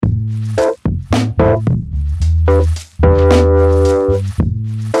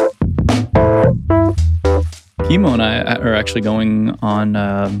Chemo and I are actually going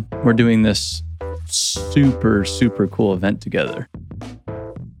on, we're doing this super, super cool event together.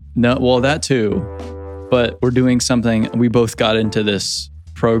 No, well, that too, but we're doing something. We both got into this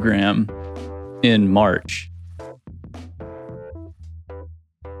program in March.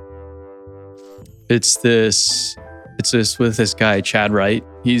 It's this with this guy, Chad Wright.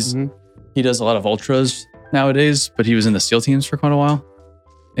 He does a lot of ultras nowadays, but he was in the SEAL teams for quite a while.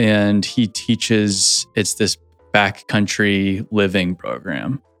 And he teaches, it's this backcountry living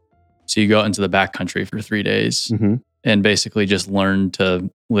program. So you go out into the backcountry for 3 days and basically just learn to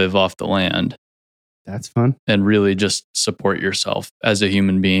live off the land. That's fun. And really just support yourself as a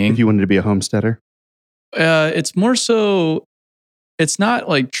human being. If you wanted to be a homesteader? It's more so, it's not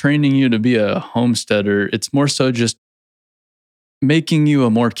like training you to be a homesteader. It's more so just making you a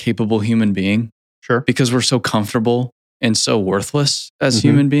more capable human being. Sure. Because we're so comfortable and so worthless as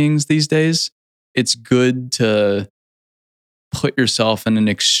human beings these days. It's good to put yourself in an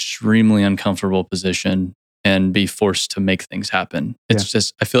extremely uncomfortable position and be forced to make things happen. It's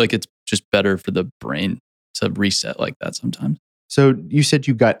just, I feel like it's just better for the brain to reset like that sometimes. So you said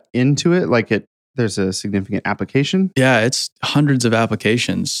you got into it, like there's a significant application? Yeah, it's hundreds of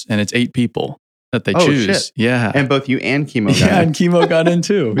applications and it's 8 people that they choose. Shit. Yeah. And both you and Chemo got in. Yeah, and Chemo got in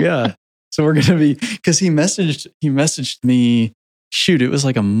too. Yeah. So we're going to be, because he messaged me, shoot, it was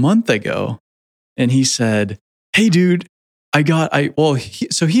like a month ago. And he said, hey dude, he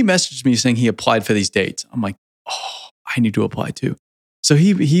messaged me saying he applied for these dates. I'm like, oh, I need to apply too. So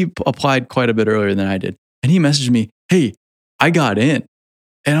he applied quite a bit earlier than I did. And he messaged me, hey, I got in.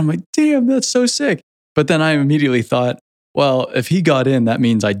 And I'm like, damn, that's so sick. But then I immediately thought, well, if he got in, that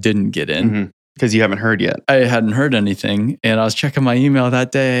means I didn't get in. Because you haven't heard yet. I hadn't heard anything. And I was checking my email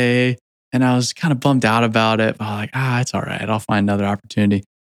that day and I was kind of bummed out about it. But I was like, it's all right. I'll find another opportunity.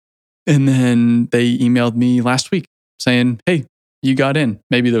 And then they emailed me last week saying, hey, you got in.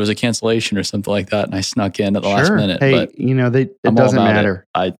 Maybe there was a cancellation or something like that. And I snuck in at the last minute. Hey, but it doesn't matter.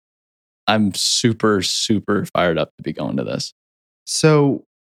 I'm super, super fired up to be going to this. So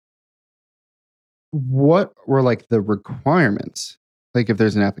what were like the requirements? Like if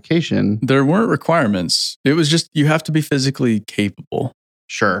there's an application? There weren't requirements. It was just, you have to be physically capable.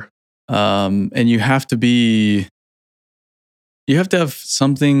 Sure. And you have to have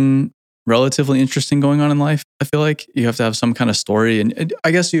something relatively interesting going on in life. I feel like you have to have some kind of story. And I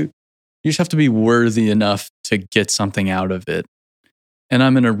guess you just have to be worthy enough to get something out of it. And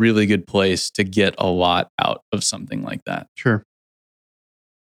I'm in a really good place to get a lot out of something like that. Sure.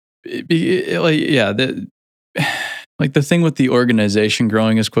 The thing with the organization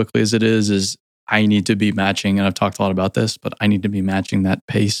growing as quickly as it is I need to be matching, and I've talked a lot about this, but I need to be matching that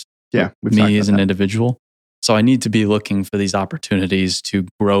pace. Yeah. Me as an individual. So I need to be looking for these opportunities to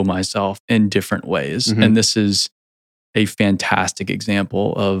grow myself in different ways. And this is a fantastic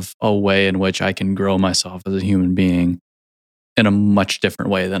example of a way in which I can grow myself as a human being in a much different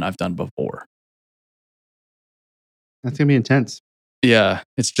way than I've done before. That's going to be intense. Yeah.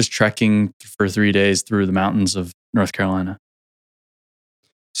 It's just trekking for 3 days through the mountains of North Carolina.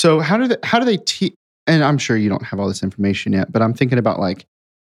 So how do they and I'm sure you don't have all this information yet, but I'm thinking about like,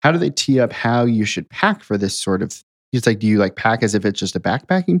 how do they tee up how you should pack for this sort of, it's like, do you like pack as if it's just a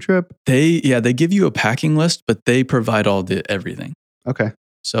backpacking trip? They give you a packing list, but they provide everything. Okay.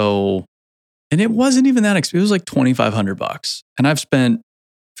 So, and it wasn't even that expensive. It was like $2,500. And I've spent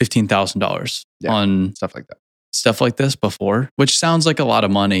 $15,000 on stuff like this before, which sounds like a lot of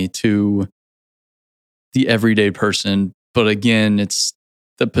money to the everyday person. But again, it's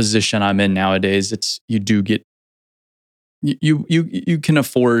the position I'm in nowadays. You can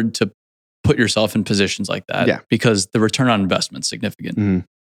afford to put yourself in positions like that because the return on investment is significant.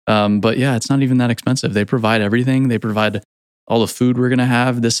 But yeah, it's not even that expensive. They provide everything. They provide all the food we're going to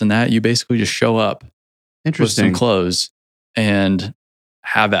have, this and that. You basically just show up with some clothes and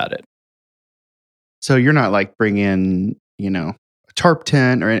have at it. So you're not like bringing, a tarp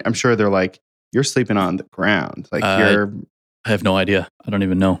tent, or I'm sure they're like, you're sleeping on the ground. Like I have no idea. I don't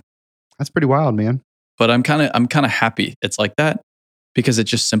even know. That's pretty wild, man. But I'm kind of happy it's like that because it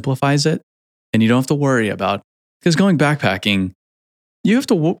just simplifies it and you don't have to worry about, because going backpacking,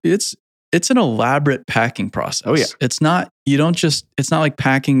 it's an elaborate packing process. Oh yeah. It's not like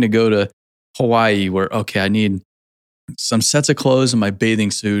packing to go to Hawaii where, okay, I need some sets of clothes and my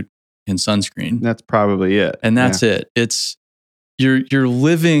bathing suit and sunscreen. That's probably it. And that's it. It's you're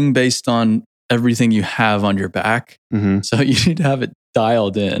living based on everything you have on your back. So you need to have it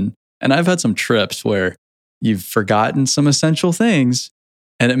dialed in. And I've had some trips where you've forgotten some essential things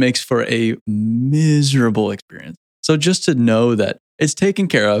and it makes for a miserable experience. So just to know that it's taken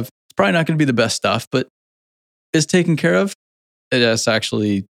care of, it's probably not going to be the best stuff, but is taken care of, that's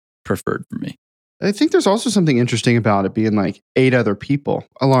actually preferred for me. I think there's also something interesting about it being like 8 other people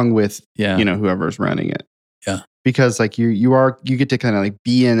along with, Yeah. whoever's running it. Yeah. Because like you get to kind of like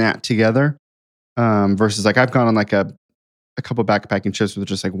be in that together. Versus like I've gone on like a couple backpacking trips with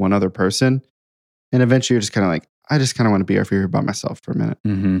just like one other person. And eventually you're just kind of like, I just kind of want to be over here by myself for a minute.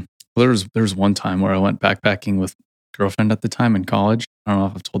 Mm-hmm. Well, there was one time where I went backpacking with a girlfriend at the time in college. I don't know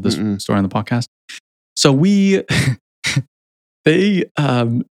if I've told this story on the podcast. So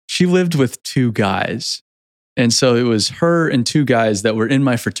she lived with 2 guys. And so it was her and 2 guys that were in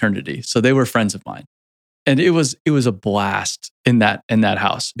my fraternity. So they were friends of mine. And it was a blast in that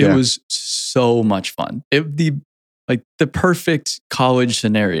house. It was so much fun. The perfect college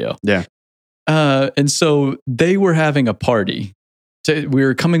scenario. Yeah. And so they were having a party. We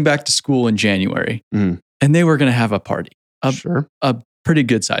were coming back to school in January, and they were going to have a party. A pretty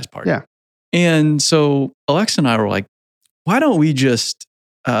good sized party. Yeah. And so Alexa and I were like, why don't we just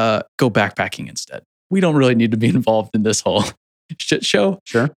go backpacking instead? We don't really need to be involved in this whole shit show.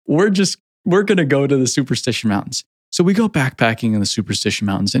 Sure. We're going to go to the Superstition Mountains. So we go backpacking in the Superstition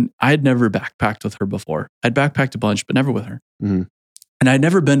Mountains, and I had never backpacked with her before. I'd backpacked a bunch, but never with her. And I'd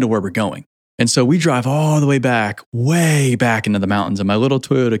never been to where we're going. And so we drive all the way back into the mountains in my little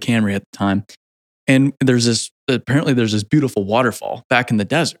Toyota Camry at the time. And apparently there's this beautiful waterfall back in the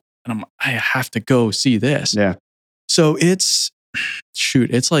desert. And I have to go see this. Yeah. So it's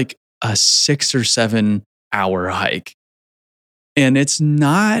like a 6 or 7 hour hike. And it's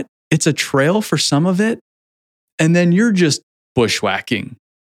a trail for some of it. And then you're just bushwhacking.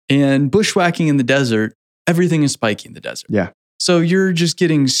 And bushwhacking in the desert, everything is spiky in the desert. Yeah. So you're just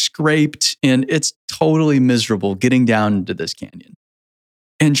getting scraped, and it's totally miserable getting down into this canyon.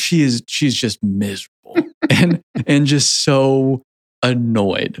 And she's just miserable and just so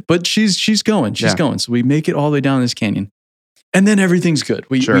annoyed. But she's going. So we make it all the way down this canyon. And then everything's good.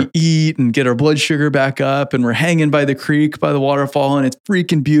 We eat and get our blood sugar back up, and we're hanging by the creek, by the waterfall, and it's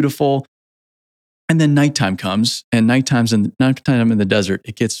freaking beautiful. And then nighttime comes, and nighttime in the desert,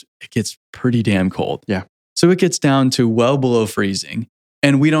 it gets pretty damn cold. Yeah. So it gets down to well below freezing,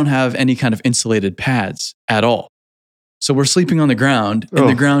 and we don't have any kind of insulated pads at all. So we're sleeping on the ground, and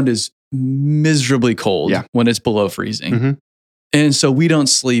the ground is miserably cold when it's below freezing. And so we don't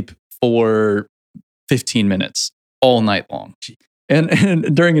sleep for 15 minutes all night long.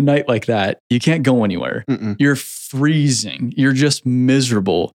 And during a night like that, you can't go anywhere. You're freezing. You're just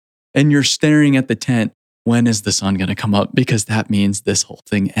miserable. And you're staring at the tent. When is the sun going to come up? Because that means this whole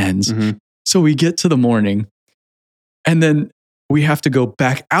thing ends. So we get to the morning, and then we have to go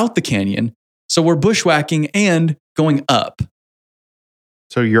back out the canyon. So we're bushwhacking and going up.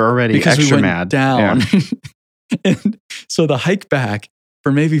 So you're already because extra we went mad. Down. Yeah. And so the hike back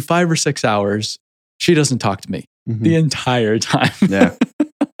for maybe 5 or 6 hours, she doesn't talk to me the entire time. Yeah.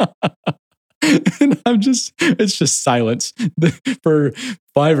 And it's just silence for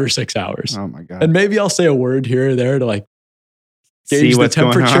 5 or 6 hours. Oh my God. And maybe I'll say a word here or there to like gauge See the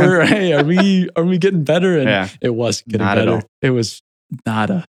temperature. Hey, are we getting better? And it wasn't getting not better. At all. It was not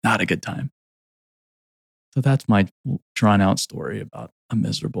a good time. So that's my drawn out story about a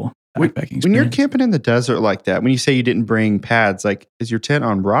miserable backpacking experience. When you're camping in the desert like that, when you say you didn't bring pads, like is your tent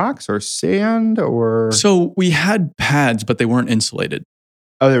on rocks or sand or? So we had pads, but they weren't insulated.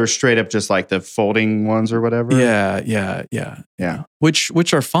 Oh, they were straight up just like the folding ones or whatever? Yeah.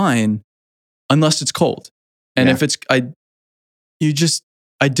 Which are fine unless it's cold. And if it's, I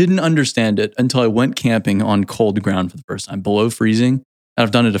didn't understand it until I went camping on cold ground for the first time, below freezing. I've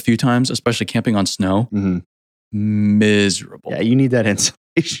done it a few times, especially camping on snow. Miserable. Yeah, you need that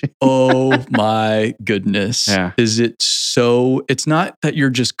insulation. Oh my goodness. Yeah. It's not that you're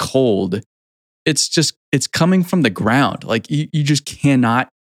just cold. It's coming from the ground. Like you just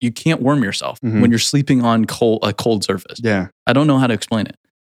you can't warm yourself when you're sleeping on a cold surface. Yeah. I don't know how to explain it.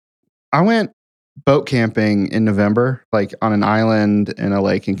 I went boat camping in November, like on an island in a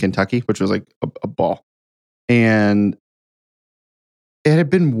lake in Kentucky, which was like a ball. And it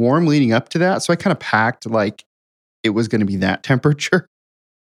had been warm leading up to that. So I kind of packed like it was going to be that temperature.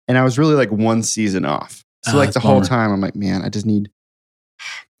 And I was really like one season off. So like the whole time I'm like, man,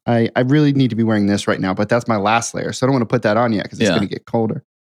 I really need to be wearing this right now, but that's my last layer. So I don't want to put that on yet because it's going to get colder.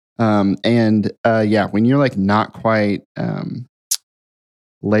 When you're like not quite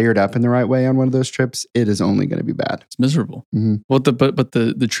layered up in the right way on one of those trips, it is only going to be bad. It's miserable. Well, but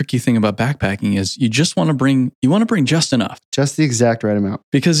the tricky thing about backpacking is you want to bring just enough. Just the exact right amount.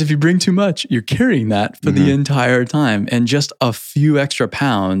 Because if you bring too much, you're carrying that for the entire time. And just a few extra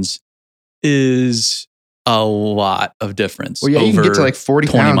pounds is a lot of difference. Well, yeah, you can get to like 40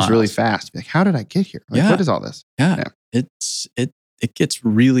 20 pounds miles. really fast. Be like, how did I get here? Like, Yeah. what is all this? Yeah. It gets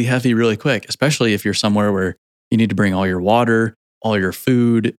really heavy really quick, especially if you're somewhere where you need to bring all your water, all your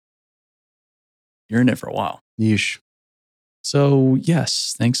food. You're in it for a while. Yeesh. So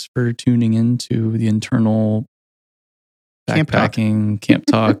yes, thanks for tuning in to the internal Camp Talk. backpacking Camp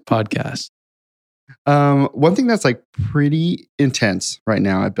Talk podcast. One thing that's like pretty intense right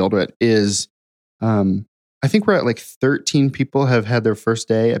now at BuildWitt is I think we're at like 13 people have had their first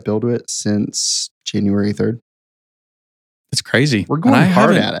day at BuildWitt since January 3rd. It's crazy. We're going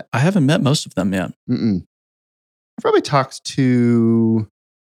hard at it. I haven't met most of them yet. I probably talked to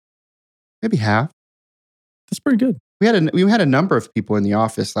maybe half. That's pretty good. We had a number of people in the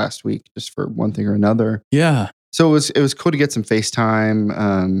office last week just for one thing or another. Yeah. So it was cool to get some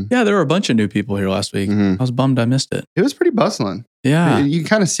FaceTime. Yeah, there were a bunch of new people here last week. I was bummed I missed it. It was pretty bustling. Yeah. You can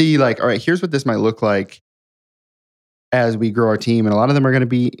kind of see like, all right, here's what this might look like as we grow our team. And a lot of them are going to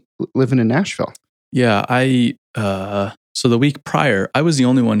be living in Nashville. Yeah. So the week prior, I was the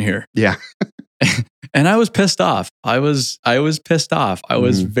only one here. Yeah. And I was pissed off. I was pissed off. I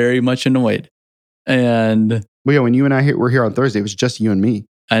was very much annoyed. And well, yeah, when you and I were here on Thursday, it was just you and me.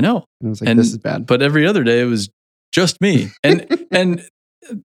 I know. And I was like, this is bad. But every other day it was just me. And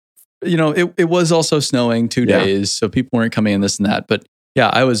you know, it was also snowing 2 days, so people weren't coming in, this and that. But yeah,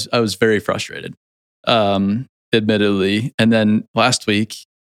 I was very frustrated, admittedly. And then last week,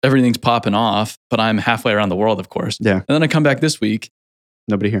 everything's popping off, but I'm halfway around the world, of course. Yeah. And then I come back this week.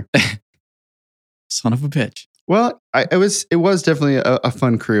 Nobody here. Son of a bitch. Well, it was definitely a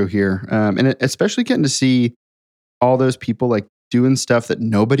fun crew here. And especially getting to see all those people like doing stuff that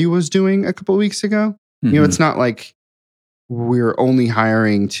nobody was doing a couple of weeks ago. You know, it's not like we're only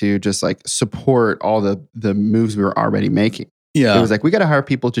hiring to just like support all the moves we were already making. Yeah. It was like, we got to hire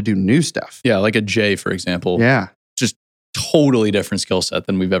people to do new stuff. Yeah. Like a Jay, for example. Yeah. Just totally different skill set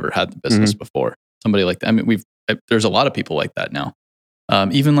than we've ever had in the business before. Somebody like that. I mean, there's a lot of people like that now.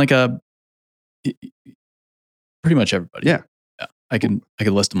 Even like pretty much everybody. Yeah. I could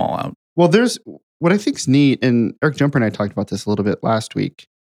list them all out. Well, there's what I think's neat, and Eric Jumper and I talked about this a little bit last week.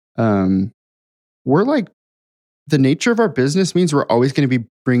 We're like, the nature of our business means we're always going to be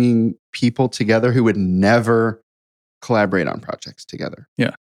bringing people together who would never collaborate on projects together.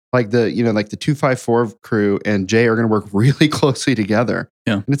 Yeah. Like the 254 crew and Jay are going to work really closely together.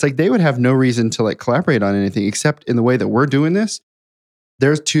 Yeah. And it's like, they would have no reason to like collaborate on anything except in the way that we're doing this.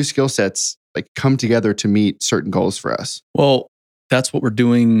 There's two skill sets like come together to meet certain goals for us. Well, that's what we're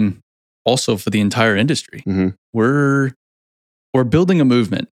doing also for the entire industry. We're building a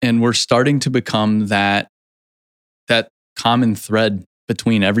movement, and we're starting to become that common thread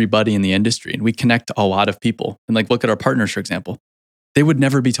between everybody in the industry. And we connect a lot of people. And like, look at our partners, for example. They would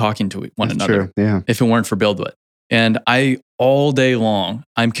never be talking to one That's another if it weren't for BuildWitt. And all day long,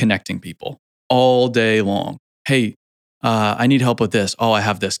 I'm connecting people all day long. Hey, I need help with this. Oh, I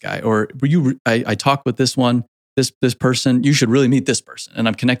have this guy. Or I talked with this one, this person. You should really meet this person. And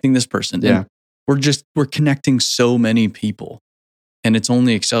I'm connecting this person. Yeah. And we're connecting so many people, and it's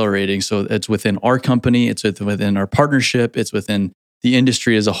only accelerating. So it's within our company, it's within our partnership, it's within the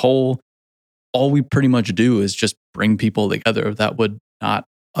industry as a whole. All we pretty much do is just bring people together that would not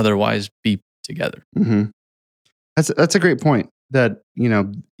otherwise be together. That's a great point. That, you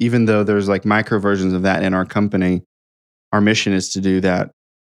know, even though there's like micro versions of that in our company, our mission is to do that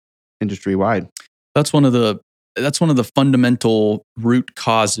industry wide. That's one of the fundamental root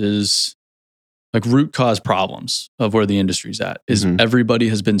causes, like root cause problems of where the industry's at, is everybody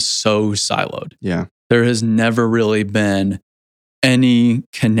has been so siloed. Yeah. There has never really been any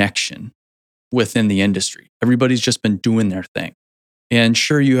connection within the industry. Everybody's just been doing their thing. And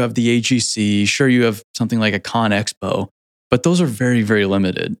sure, you have the AGC, sure, you have something like a Con Expo, but those are very, very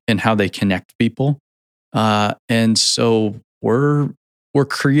limited in how they connect people. And so we're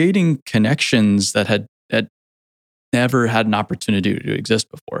creating connections that had never had an opportunity to exist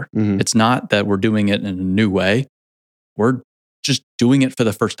before. It's not that we're doing it in a new way. We're just doing it for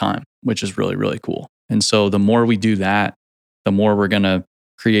the first time, which is really, really cool. And so the more we do that, the more we're going to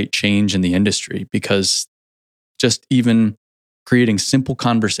create change in the industry, because just even creating simple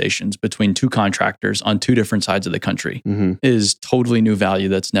conversations between two contractors on two different sides of the country is totally new value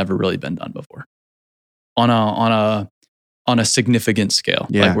that's never really been done before on a significant scale.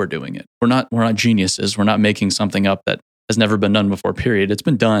 Like we're doing it. We're not geniuses. We're not making something up that has never been done before, period. It's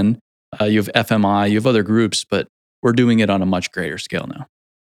been done. You have FMI, you have other groups, but we're doing it on a much greater scale now.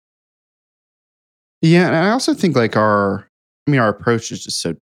 Yeah. And I also think like our approach is just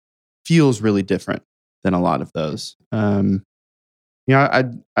feels really different than a lot of those. Yeah,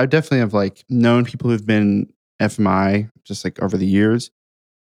 I definitely have like known people who've been FMI just like over the years.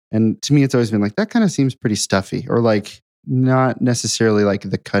 And to me, it's always been like, that kind of seems pretty stuffy or like not necessarily like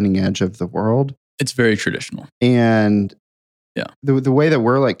the cutting edge of the world. It's very traditional. And Yeah. the way that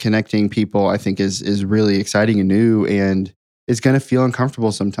we're like connecting people, I think is really exciting and new and is going to feel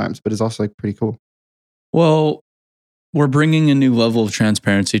uncomfortable sometimes, but it's also like pretty cool. Well, we're bringing a new level of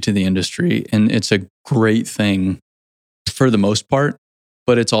transparency to the industry, and it's a great thing for the most part,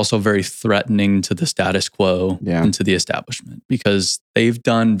 but it's also very threatening to the status quo and to the establishment because they've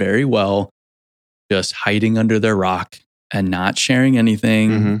done very well just hiding under their rock and not sharing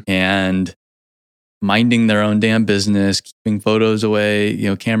anything and minding their own damn business, keeping photos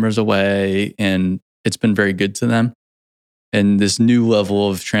away, cameras away, and it's been very good to them. And this new level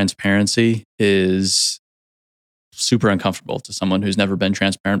of transparency is super uncomfortable to someone who's never been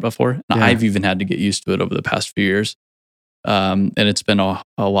transparent before. And I've even had to get used to it over the past few years. And it's been a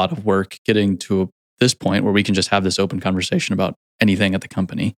lot of work getting to this point where we can just have this open conversation about anything at the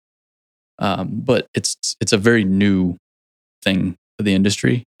company. But it's a very new thing for the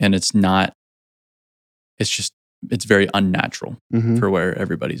industry, and it's very unnatural for where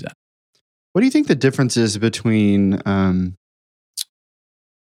everybody's at. What do you think the difference is between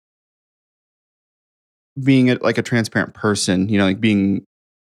being like a transparent person, like being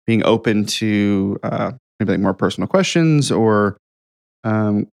open to maybe like more personal questions or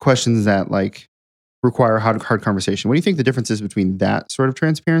questions that like require hard conversation? What do you think the difference is between that sort of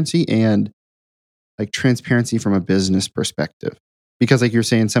transparency and like transparency from a business perspective? Because like you're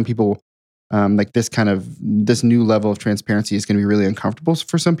saying, some people like this new level of transparency is going to be really uncomfortable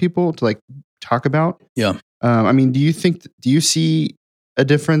for some people to like talk about. Yeah. I mean, do you see a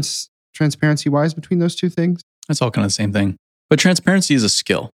difference transparency wise between those two things? It's all kind of the same thing, but transparency is a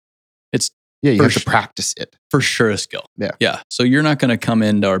skill. You have to practice it. For sure a skill. Yeah. Yeah. So you're not going to come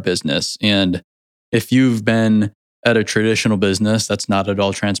into our business, and if you've been at a traditional business that's not at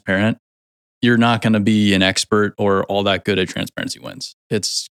all transparent, you're not going to be an expert or all that good at transparency wins.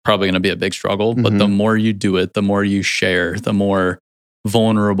 It's probably going to be a big struggle, but the more you do it, the more you share, the more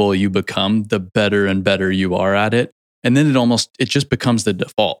vulnerable you become, the better and better you are at it. And then it just becomes the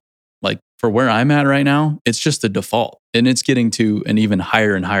default. Like for where I'm at right now, it's just the default. And it's getting to an even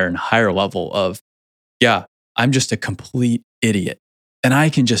higher and higher and higher level of, I'm just a complete idiot. And I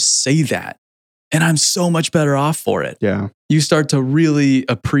can just say that. And I'm so much better off for it. Yeah. You start to really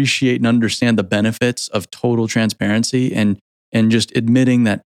appreciate and understand the benefits of total transparency and just admitting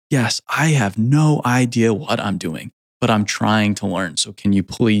that, yes, I have no idea what I'm doing, but I'm trying to learn. So can you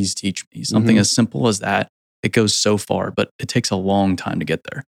please teach me? Something as simple as that. It goes so far, but it takes a long time to get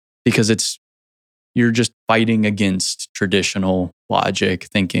there because you're just fighting against traditional logic,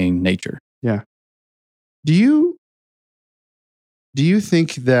 thinking, nature. Yeah. Do you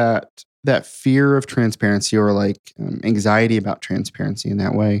think that fear of transparency or like anxiety about transparency in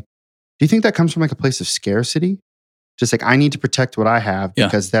that way, do you think that comes from like a place of scarcity? Just like, I need to protect what I have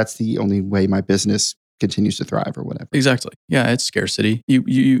because that's the only way my business continues to thrive or whatever. Exactly. Yeah, it's scarcity.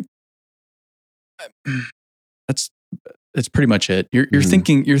 That's pretty much it. You're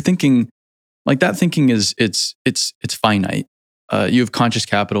thinking like that thinking is it's finite. You have conscious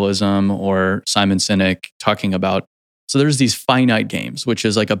capitalism or Simon Sinek talking about, so there's these finite games, which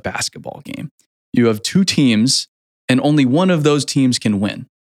is like a basketball game. You have two teams and only one of those teams can win.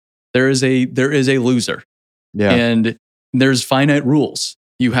 There is a loser. Yeah. And there's finite rules.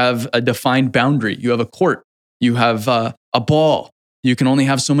 You have a defined boundary. You have a court. You have a ball. You can only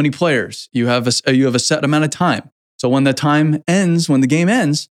have so many players. You have a set amount of time. So when the game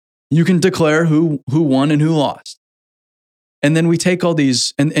ends, you can declare who won and who lost. And then we take all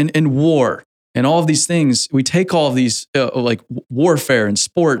these and war and all of these things. We take all of these like warfare and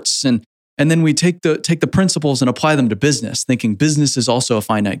sports and then we take the principles and apply them to business, thinking business is also a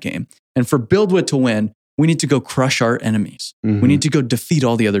finite game. And for BuildWitt to win, we need to go crush our enemies. We need to go defeat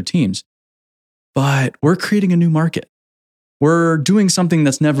all the other teams. But we're creating a new market. We're doing something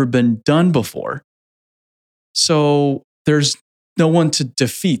that's never been done before. So there's no one to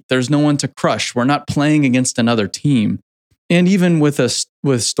defeat. There's no one to crush. We're not playing against another team. And even with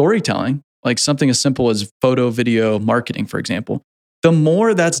storytelling, like something as simple as photo, video, marketing, for example, the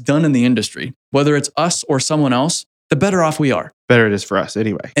more that's done in the industry, whether it's us or someone else, the better off we are. Better it is for us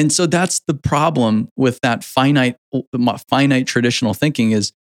anyway. And so that's the problem with that finite traditional thinking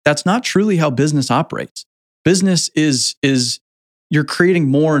is that's not truly how business operates. Business is you're creating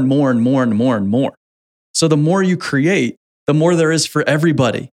more and more and more and more and more. So the more you create, the more there is for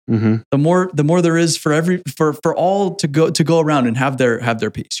everybody. The more there is for all to go around and have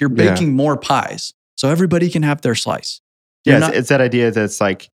their piece. You're baking more pies, so everybody can have their slice. You're Yeah, not it's that idea that it's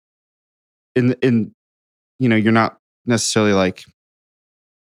like in you're not necessarily like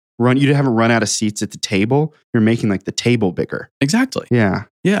you haven't run out of seats at the table. You're making like the table bigger. exactly. Yeah,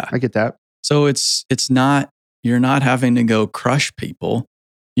 Yeah. I get that. So it's not, you're not having to go crush people.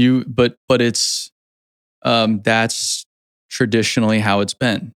 But it's that's traditionally how it's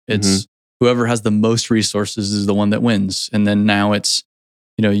been. It's whoever has the most resources is the one that wins. And then now it's,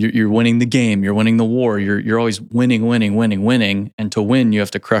 you're winning the game, you're winning the war, you're always winning. And to win, you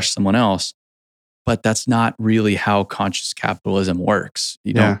have to crush someone else. But that's not really how conscious capitalism works.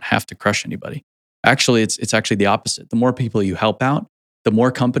 You don't have to crush anybody. Actually, it's actually the opposite. The more people you help out, the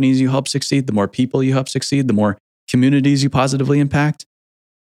more companies you help succeed, the more people you help succeed, the more communities you positively impact,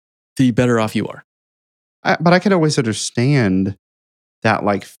 the better off you are. But I could always understand that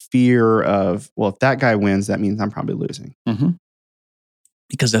like fear of, well, if that guy wins, that means I'm probably losing.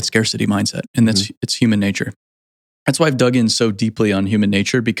 Because that's scarcity mindset, and it's human nature. That's why I've dug in so deeply on human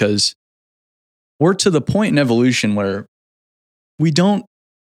nature, because we're to the point in evolution where we don't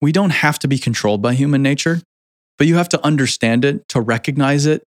have to be controlled by human nature, but you have to understand it to recognize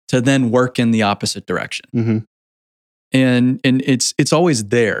it, to then work in the opposite direction. And it's always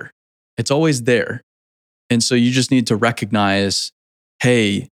there. It's always there. And so you just need to recognize,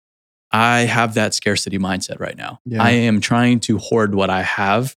 hey, I have that scarcity mindset right now. Yeah. I am trying to hoard what I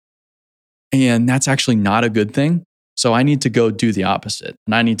have. And that's actually not a good thing. So I need to go do the opposite.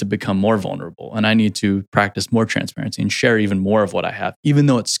 And I need to become more vulnerable. And I need to practice more transparency and share even more of what I have. Even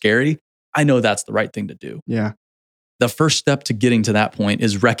though it's scary, I know that's the right thing to do. Yeah. The first step to getting to that point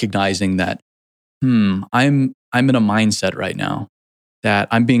is recognizing that, I'm in a mindset right now that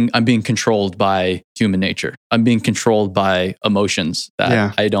I'm being controlled by human nature. I'm being controlled by emotions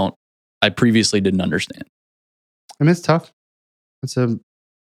that I previously didn't understand. I mean, it's tough.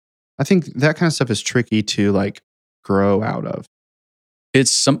 I think that kind of stuff is tricky to like grow out of. A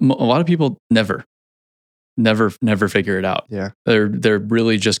lot of people never figure it out. Yeah. They're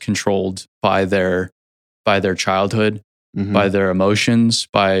really just controlled by their childhood, by their emotions,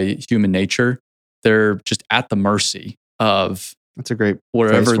 by human nature. They're just at the mercy of that's a great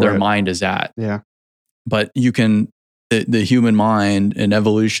wherever their mind is at. Yeah. But you can, the human mind and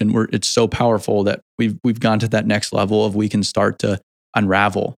evolution, it's so powerful that we've gone to that next level of we can start to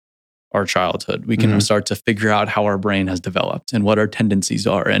unravel our childhood. We can start to figure out how our brain has developed and what our tendencies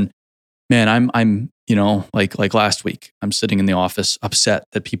are. And man, I'm like last week, I'm sitting in the office upset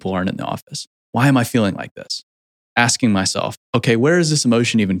that people aren't in the office. Why am I feeling like this? Asking myself, okay, where is this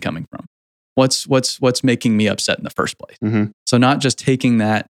emotion even coming from? What's making me upset in the first place? So not just taking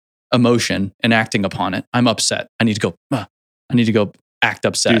that emotion and acting upon it. I'm upset. I need to go act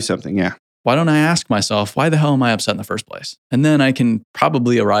upset. Do something. Yeah. Why don't I ask myself, why the hell am I upset in the first place? And then I can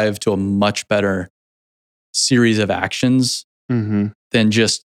probably arrive to a much better series of actions than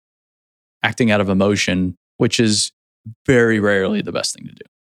just acting out of emotion, which is very rarely the best thing to do,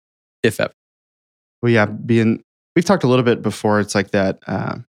 if ever. Well, yeah, we've talked a little bit before. It's like that,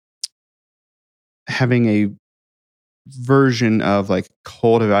 having a version of like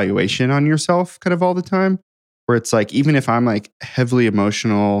cold evaluation on yourself kind of all the time, where it's like, even if I'm like heavily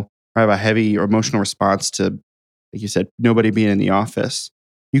emotional, or I have a heavy or emotional response to, like you said, nobody being in the office,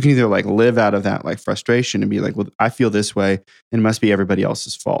 you can either like live out of that like frustration and be like, well, I feel this way and it must be everybody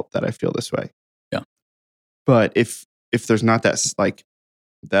else's fault that I feel this way. Yeah. But if there's not that like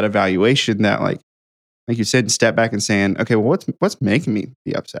that evaluation, that like you said, step back and saying, okay, well, what's making me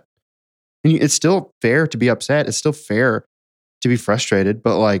be upset? And it's still fair to be upset. It's still fair to be frustrated.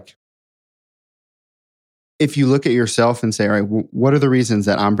 But like, if you look at yourself and say, all right, what are the reasons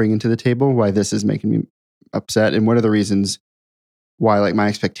that I'm bringing to the table why this is making me upset? And what are the reasons why like my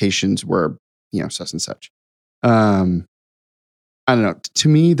expectations were, such and such? I don't know. To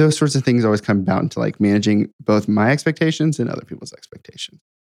me, those sorts of things always come down to like managing both my expectations and other people's expectations.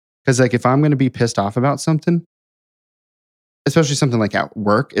 Because like, if I'm going to be pissed off about something, especially something like at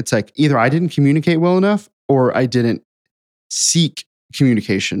work, it's like either I didn't communicate well enough or I didn't seek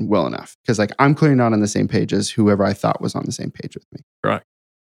communication well enough, because like I'm clearly not on the same page as whoever I thought was on the same page with me. Right.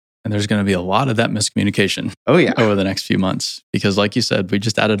 And there's going to be a lot of that miscommunication over the next few months, because like you said, we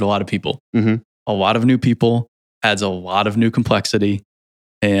just added a lot of people. A lot of new people adds a lot of new complexity.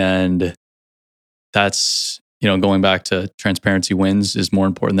 And that's, going back to transparency wins is more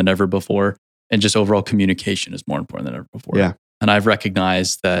important than ever before. And just overall communication is more important than ever before. Yeah. And I've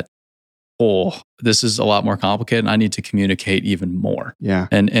recognized that, this is a lot more complicated and I need to communicate even more. Yeah.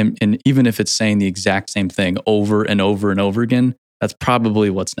 And even if it's saying the exact same thing over and over and over again, that's probably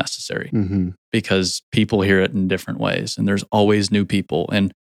what's necessary, because people hear it in different ways and there's always new people.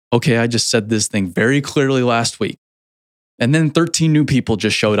 And okay, I just said this thing very clearly last week And then 13 new people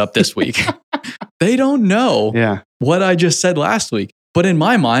just showed up this week. They don't know what I just said last week. But in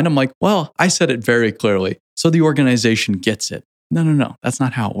my mind, I'm like, well, I said it very clearly. So the organization gets it. No. That's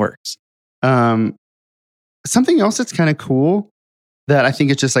not how it works. Something else that's kind of cool that I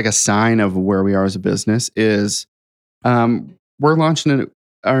think it's just like a sign of where we are as a business is we're launching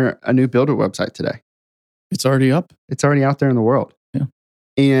a new BuildWitt website today. It's already up. It's already out there in the world. Yeah.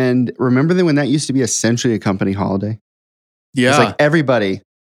 And remember when that used to be essentially a company holiday? Yeah. It's like, everybody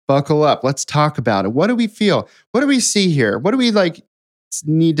buckle up. Let's talk about it. What do we feel? What do we see here? What do we like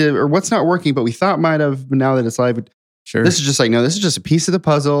need to, or what's not working, but we thought might have, but now that it's live, sure. This is just like, no, this is just a piece of the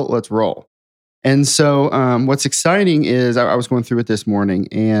puzzle. Let's roll. And so what's exciting is I was going through it this morning,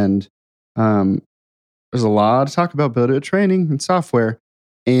 and there's a lot of talk about BuildWitt training and software.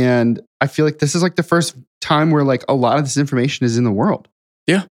 And I feel like this is like the first time where like a lot of this information is in the world.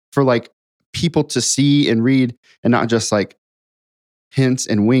 Yeah. For like people to see and read, and not just like hints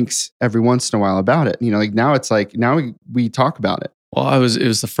and winks every once in a while about it. You know, like now it's like, now we talk about it. Well,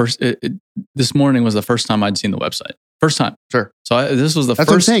 this morning was the first time I'd seen the website. First time. Sure. So this was the That's first.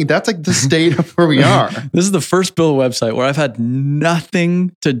 what I'm saying. That's like the state of where we are. This is the first BuildWitt website where I've had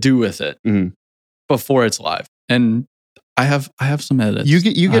nothing to do with it before it's live. And I have some edits. You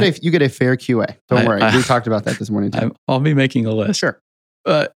get a fair QA. Don't worry. We talked about that this morning too. I'll be making a list. Sure.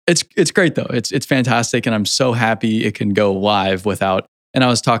 It's great though. It's fantastic, and I'm so happy it can go live without. And I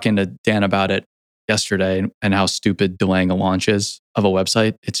was talking to Dan about it yesterday and how stupid delaying a launch is of a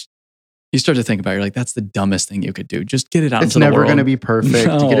website. You start to think about it, you're like, that's the dumbest thing you could do. Just get it out into the world. It's never going to be perfect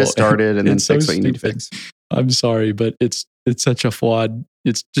to get it started and then fix what you need to fix. I'm sorry, but it's such a flawed,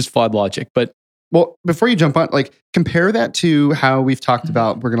 it's just flawed logic. But well, before you jump on, like compare that to how we've talked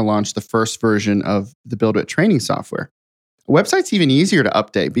about we're going to launch the first version of the BuildWitt training software. A website's even easier to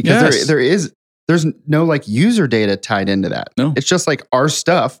update because there's no like user data tied into that. No. It's just like our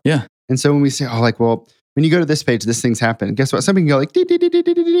stuff. Yeah. And so when we say, when you go to this page, this thing's happened. Guess what? Somebody can go like, dee, dee, dee, dee,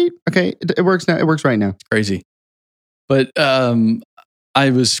 dee, dee, dee. Okay, it works now. It works right now. It's crazy. But I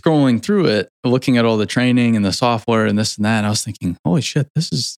was scrolling through it, looking at all the training and the software and this and that. And I was thinking, holy shit,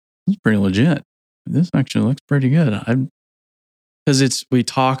 this is pretty legit. This actually looks pretty good. Because we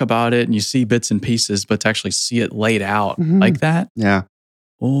talk about it and you see bits and pieces, but to actually see it laid out like that. Yeah.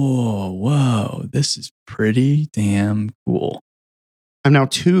 Oh, whoa, this is pretty damn cool. I'm now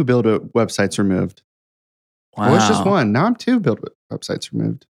 2 BuildWitt websites removed. Wow. Well, it's just one. Now I'm 2 BuildWitt websites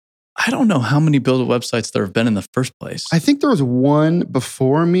removed. I don't know how many BuildWitt websites there have been in the first place. I think there was one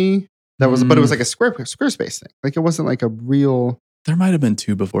before me that was, but it was like a Squarespace thing. Like it wasn't like a real. There might have been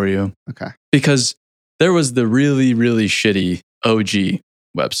 2 before you. Okay. Because there was the really, really shitty OG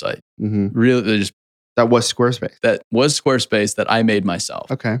website. Really, that was Squarespace. That was Squarespace that I made myself.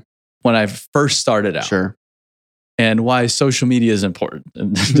 Okay. When I first started out. Sure. And why social media is important to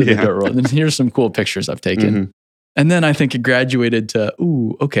the world. And here's some cool pictures I've taken. And then I think it graduated to,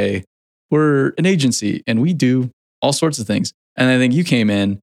 okay, we're an agency and we do all sorts of things. And I think you came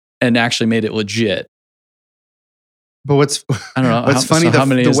in and actually made it legit. But I don't know. What's funny, how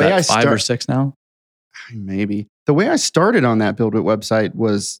many is way that? 5 or 6 now? Maybe. The way I started on that BuildWitt website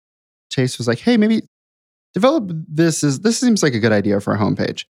was Chase was like, hey, maybe develop this seems like a good idea for a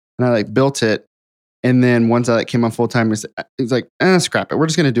homepage. And I like built it. And then once I came on full time, he's like, scrap it. We're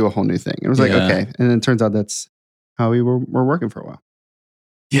just going to do a whole new thing. And it was like, okay. And then it turns out that's how we were working for a while.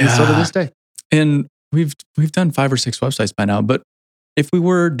 Yeah. And still to this day. And we've done 5 or 6 websites by now, but if we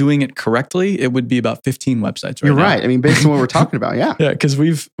were doing it correctly, it would be about 15 websites. You're now. right. I mean, based on what we're talking about, yeah. Yeah, because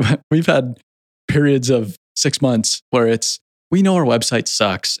we've had periods of 6 months where we know our website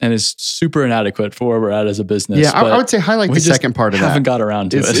sucks and is super inadequate for where we're at as a business. Yeah, I would say highlight the second part of that. Haven't got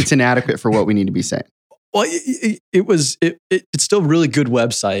around to it. It's inadequate for what we need to be saying. Well, it's still a really good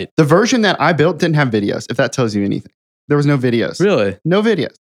website. The version that I built didn't have videos, if that tells you anything. There was no videos. Really? No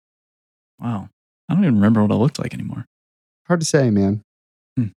videos. Wow. I don't even remember what it looked like anymore. Hard to say, man.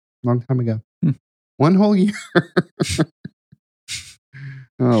 Long time ago. 1 whole year.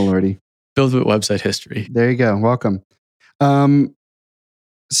 Oh, Lordy. BuildWitt website history. There you go. Welcome.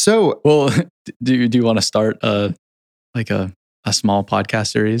 So, well, do you want to start a small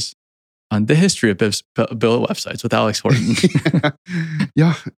podcast series on the history of BuildWitt websites with Alex Horton?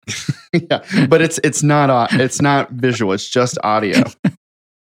 Yeah. But it's not visual. It's just audio.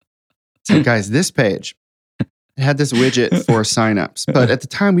 So, guys, this page had this widget for signups, but at the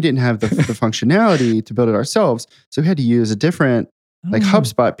time we didn't have the functionality to build it ourselves, so we had to use a different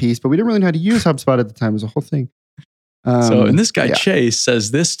HubSpot piece. But we didn't really know how to use HubSpot at the time. It was a whole thing. And this guy Chase says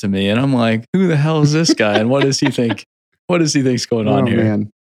this to me, and I'm like, "Who the hell is this guy? And what does he think? What does he think's going on here?"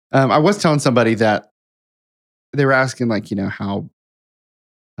 Man. I was telling somebody that they were asking like, how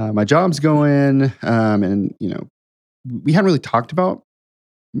my job's going. And, we hadn't really talked about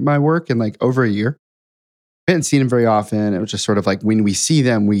my work in like over a year. I hadn't seen them very often. It was just sort of like when we see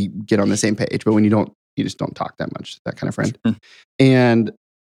them, we get on the same page. But when you don't, you just don't talk that much, that kind of friend. And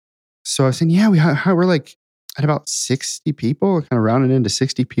so I was saying, yeah, we're like at about 60 people, kind of rounded into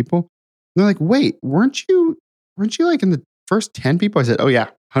 60 people. And they're like, wait, weren't you like in the first 10 people? I said, oh yeah,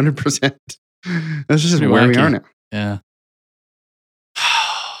 100%. That's just where we are now. Yeah.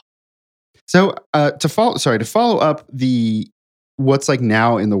 So to follow up the what's like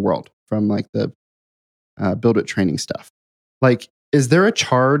now in the world from like the BuildWitt training stuff. Like, is there a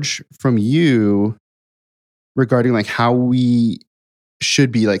charge from you regarding like how we should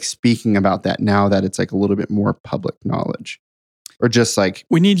be like speaking about that now that it's like a little bit more public knowledge, or just like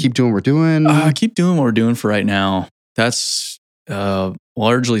we need keep doing what we're doing? Keep doing what we're doing for right now. That's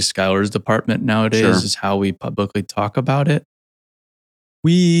largely Skylar's department nowadays is how we publicly talk about it.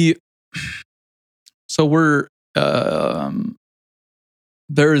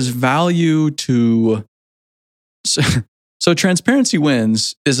 There's value to, so transparency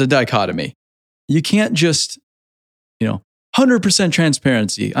wins is a dichotomy. You can't just, 100%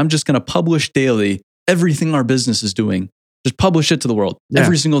 transparency. I'm just going to publish daily everything our business is doing. Just publish it to the world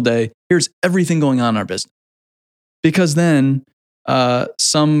every single day. Here's everything going on in our business. Because then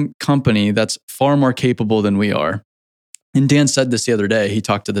some company that's far more capable than we are, and Dan said this the other day, he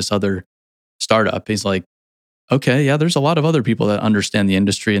talked to this other startup. He's like, okay, yeah, there's a lot of other people that understand the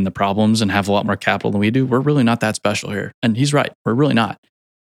industry and the problems and have a lot more capital than we do. We're really not that special here. And he's right. We're really not.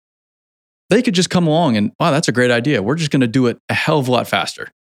 They could just come along and, wow, that's a great idea. We're just going to do it a hell of a lot faster.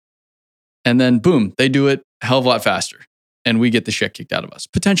 And then boom, they do it a hell of a lot faster. And we get the shit kicked out of us.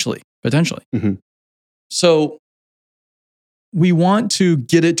 Potentially. Mm-hmm. So we want to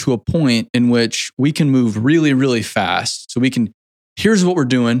get it to a point in which we can move really, really fast. So we can, here's what we're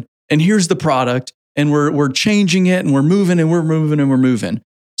doing, and here's the product, and we're changing it, and we're moving, and we're moving, and we're moving.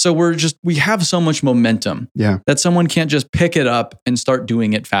 So we have so much momentum that someone can't just pick it up and start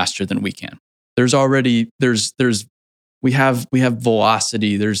doing it faster than we can. We have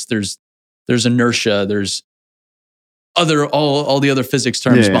velocity, there's inertia, there's all the other physics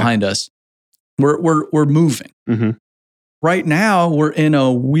terms behind us. We're moving. Mm-hmm. Right now, we're in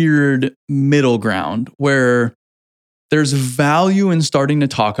a weird middle ground where there's value in starting to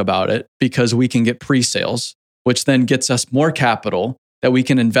talk about it because we can get pre-sales, which then gets us more capital that we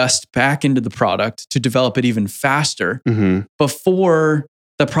can invest back into the product to develop it even faster before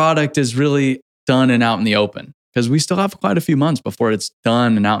the product is really done and out in the open. Because we still have quite a few months before it's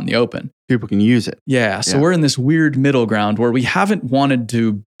done and out in the open. People can use it. Yeah. So we're in this weird middle ground where we haven't wanted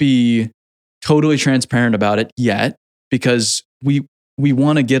to be totally transparent about it yet because we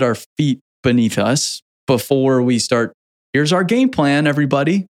want to get our feet beneath us before we start, here's our game plan,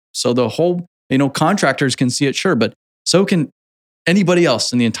 everybody. So the whole, contractors can see it, sure, but so can anybody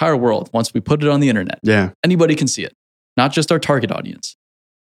else in the entire world once we put it on the internet. Yeah. Anybody can see it, not just our target audience.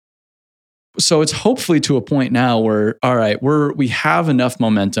 So it's hopefully to a point now where, all right, we have enough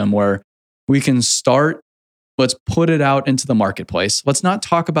momentum where we can start, let's put it out into the marketplace. Let's not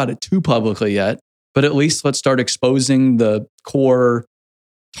talk about it too publicly yet, but at least let's start exposing the core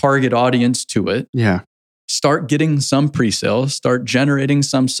target audience to it. Yeah. Start getting some pre-sales, start generating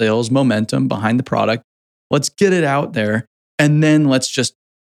some sales momentum behind the product. Let's get it out there. And then let's just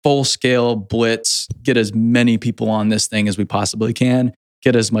full scale blitz, get as many people on this thing as we possibly can,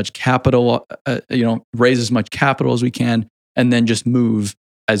 get as much capital, raise as much capital as we can, and then just move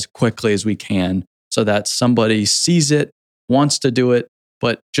as quickly as we can so that somebody sees it, wants to do it,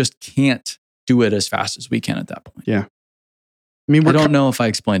 but just can't do it as fast as we can at that point. Yeah. I don't know if I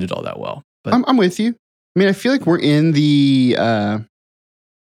explained it all that well, but I'm with you. I mean, I feel like we're in the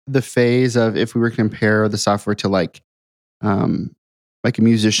phase of, if we were to compare the software to like a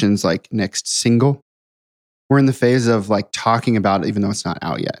musician's like next single, we're in the phase of like talking about it even though it's not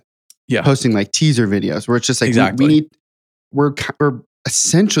out yet. Yeah. Posting like teaser videos where it's just like, exactly. we're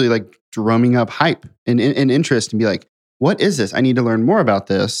essentially like drumming up hype and interest and be like, what is this? I need to learn more about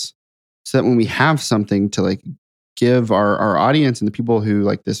this so that when we have something to like give our audience and the people who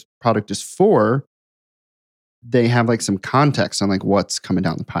like this product is for, they have like some context on like what's coming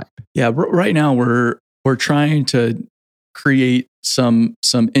down the pipe. Yeah. Right now we're trying to create some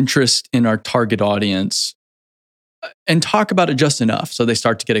interest in our target audience and talk about it just enough so they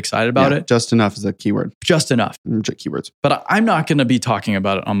start to get excited about it. Just enough is a keyword. Just enough. Keywords. But I'm not going to be talking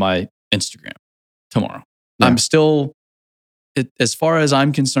about it on my Instagram tomorrow. Yeah. I'm still, as far as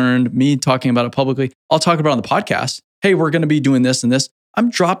I'm concerned, me talking about it publicly, I'll talk about it on the podcast. Hey, we're going to be doing this and this. I'm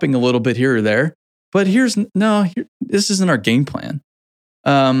dropping a little bit here or there, But this isn't our game plan.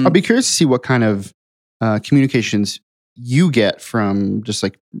 I'll be curious to see what kind of communications you get from just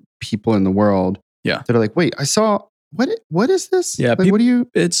like people in the world. Yeah. That are like, wait, I saw, what is this? Yeah. Like,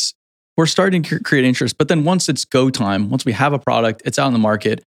 We're starting to create interest, but then once it's go time, once we have a product, it's out in the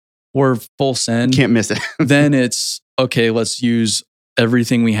market, we're full send. Can't miss it. Then it's, okay, let's use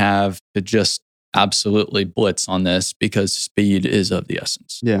everything we have to just absolutely blitz on this because speed is of the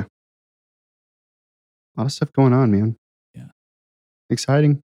essence. Yeah. A lot of stuff going on, man. Yeah.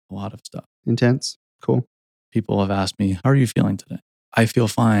 Exciting. A lot of stuff. Intense. Cool. People have asked me, how are you feeling today? I feel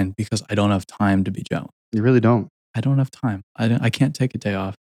fine because I don't have time to be jealous. You really don't. I don't have time. I can't take a day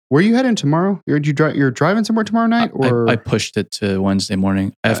off. Where are you heading tomorrow? You're driving somewhere tomorrow night? Or I pushed it to Wednesday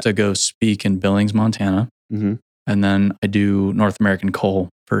morning. I have to go speak in Billings, Montana. Mm-hmm. And then I do North American Coal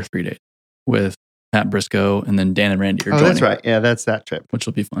for 3 days with Matt Briscoe, and then Dan and Randy are joining. That's right. Yeah, that's that trip. Which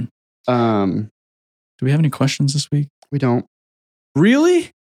will be fun. Do we have any questions this week? We don't.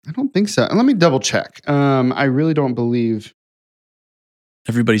 Really? I don't think so. Let me double check. I really don't believe.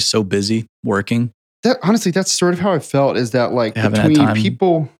 Everybody's so busy working. That honestly, that's sort of how I felt, is that like between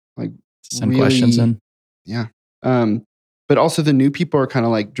people like send questions in. Yeah. But also the new people are kind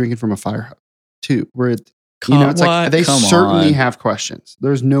of like drinking from a fire hose too. Where it's like they certainly have questions.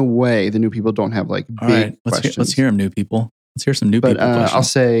 There's no way the new people don't have like big questions. Let's hear them, new people. Let's hear some new people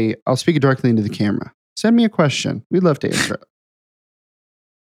questions. I'll speak it directly into the camera. Send me a question. We'd love to answer it.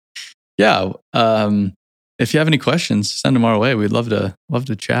 Yeah. If you have any questions, send them our way. We'd love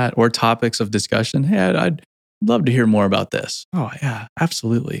to chat, or topics of discussion. Hey, I'd love to hear more about this. Oh yeah,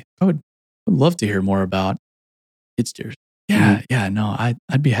 absolutely. I would love to hear more about skid steers. Yeah, Mm-hmm. yeah. No,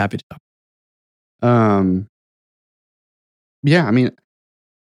 I'd be happy to talk. Yeah, I mean,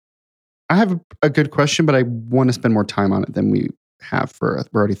 I have a good question, but I want to spend more time on it than we have we're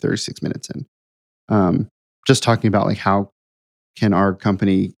already 36 minutes in. Just talking about like how can our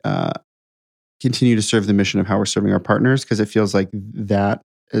company continue to serve the mission of how we're serving our partners, because it feels like that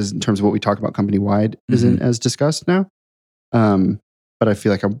is, in terms of what we talk about company wide, isn't as discussed now. But I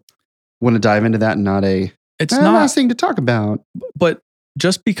feel like I want to dive into that, and not it's not last thing to talk about. But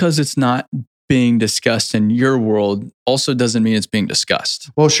just because it's not being discussed in your world also doesn't mean it's being discussed.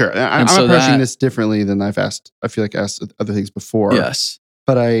 Well, sure. I'm approaching this differently than I feel like asked other things before. Yes.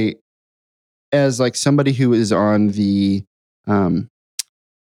 But as like somebody who is on the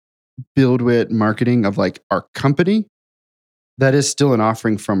BuildWitt marketing of like our company, that is still an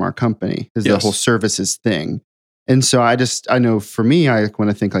offering from our company, is the whole services thing. And so I know for me, I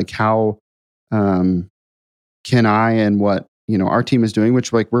want to think like how can I, and what, our team is doing,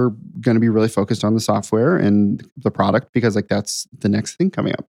 which like we're going to be really focused on the software and the product, because like that's the next thing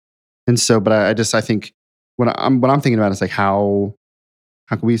coming up. And so, but I think what I'm thinking about is like how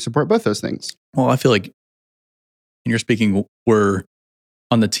can we support both those things? Well, I feel like you're speaking, we're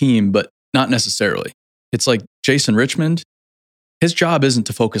on the team, but not necessarily. It's like Jason Richmond, his job isn't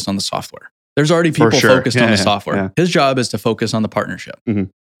to focus on the software. There's already people focused on the software. Yeah. His job is to focus on the partnership. Mm-hmm.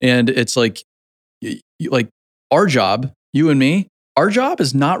 And it's like our job, you and me, our job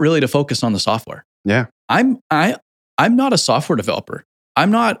is not really to focus on the software. Yeah. I'm not a software developer.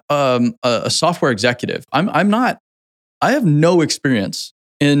 I'm not a software executive. I have no experience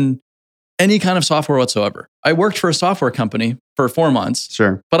in any kind of software whatsoever. I worked for a software company for 4 months.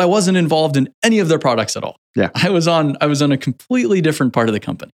 Sure. But I wasn't involved in any of their products at all. Yeah. I was on a completely different part of the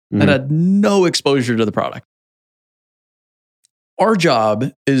company that had no exposure to the product. Our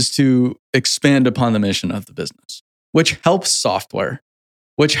job is to expand upon the mission of the business, which helps software,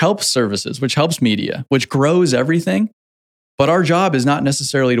 which helps services, which helps media, which grows everything. But our job is not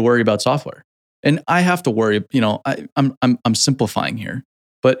necessarily to worry about software. And I have to worry, I'm simplifying here.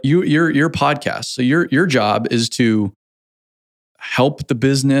 But your podcast, so your job is to help the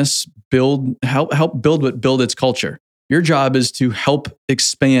business help BuildWitt build its culture. Your job is to help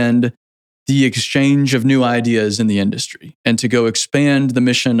expand the exchange of new ideas in the industry, and to go expand the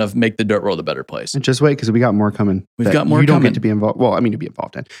mission of make the dirt world a better place. And just wait, because we got more coming. We've got more you coming. Don't get to be involved. Well, I mean, to be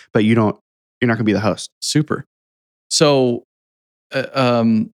involved in, but you're not going to be the host. Super. So,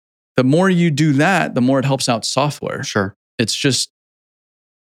 the more you do that, the more it helps out software. Sure. It's just,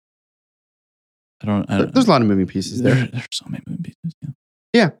 I don't There's a lot of moving pieces there. There's so many moving pieces. Yeah.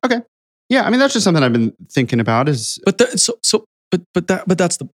 Yeah. Okay. Yeah. I mean, that's just something I've been thinking about. But that's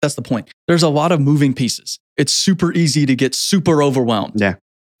the point. There's a lot of moving pieces. It's super easy to get super overwhelmed. Yeah.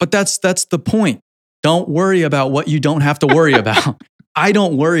 But that's the point. Don't worry about what you don't have to worry about. I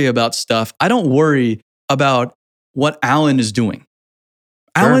don't worry about stuff. I don't worry about what Alan is doing.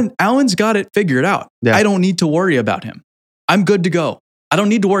 Sure. Alan's got it figured out. Yeah. I don't need to worry about him. I'm good to go. I don't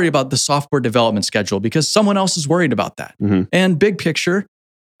need to worry about the software development schedule because someone else is worried about that. Mhm. And big picture,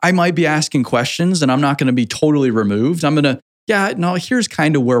 I might be asking questions and I'm not going to be totally removed. I'm going to, here's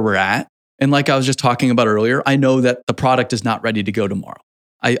kind of where we're at. And like I was just talking about earlier, I know that the product is not ready to go tomorrow.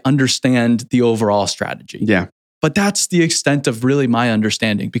 I understand the overall strategy. Yeah. But that's the extent of really my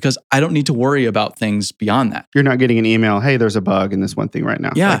understanding because I don't need to worry about things beyond that. You're not getting an email, hey, there's a bug in this one thing right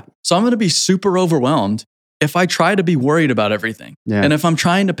now. Yeah. Like, So I'm going to be super overwhelmed if I try to be worried about everything. Yeah. And if I'm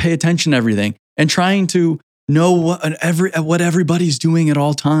trying to pay attention to everything and trying to know what everybody's doing at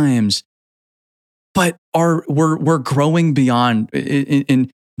all times. But we're growing beyond in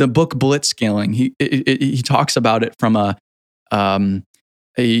the book Blitzscaling. He talks about it from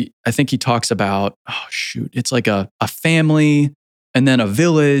I think he talks about, it's like a family and then a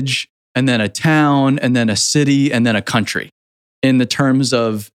village and then a town and then a city and then a country in the terms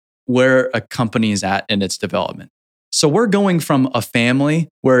of where a company is at in its development. So we're going from a family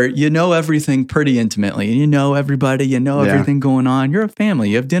where you know everything pretty intimately and you know everybody, you know everything going on. You're a family,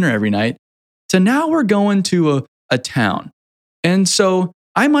 you have dinner every night. To now we're going to a town. And so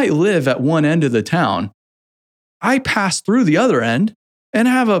I might live at one end of the town. I pass through the other end and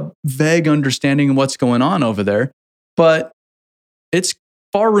have a vague understanding of what's going on over there. But it's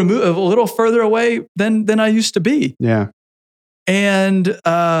far removed, a little further away than I used to be. Yeah. And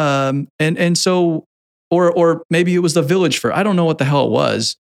so, or maybe it was the village I don't know what the hell it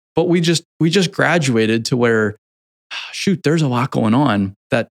was, but we just graduated to where, there's a lot going on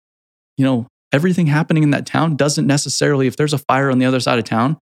that, everything happening in that town doesn't necessarily, if there's a fire on the other side of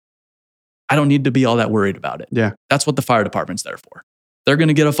town, I don't need to be all that worried about it. Yeah. That's what the fire department's there for. They're going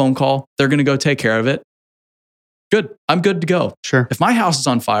to get a phone call. They're going to go take care of it. Good. I'm good to go. Sure. If my house is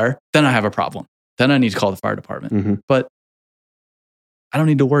on fire, then I have a problem. Then I need to call the fire department. Mm-hmm. But I don't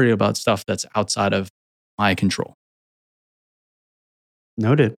need to worry about stuff that's outside of my control.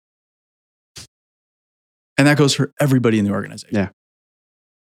 Noted. And that goes for everybody in the organization. Yeah.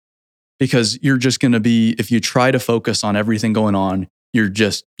 Because you're just going to be, if you try to focus on everything going on, you're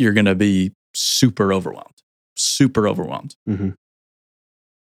going to be super overwhelmed. Mm-hmm.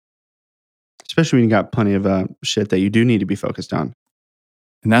 Especially when you got plenty of shit that you do need to be focused on.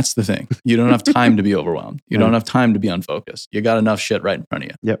 And that's the thing. You don't have time to be overwhelmed. You don't have time to be unfocused. You got enough shit right in front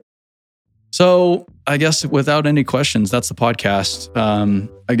of you. Yep. So I guess without any questions, that's the podcast.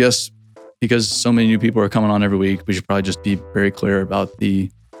 I guess because so many new people are coming on every week, we should probably just be very clear about the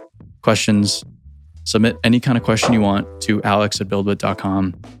questions. Submit any kind of question you want to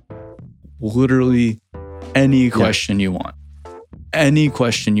alex@buildwitt.com. Literally any question you want. Any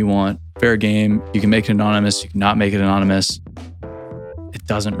question you want. Fair game. You can make it anonymous. You can not make it anonymous. It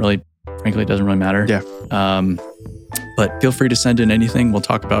doesn't really matter. Yeah. But feel free to send in anything. We'll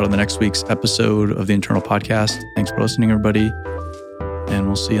talk about it on the next week's episode of the Internal Podcast. Thanks for listening, everybody. And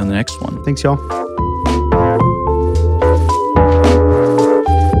we'll see you on the next one. Thanks, y'all.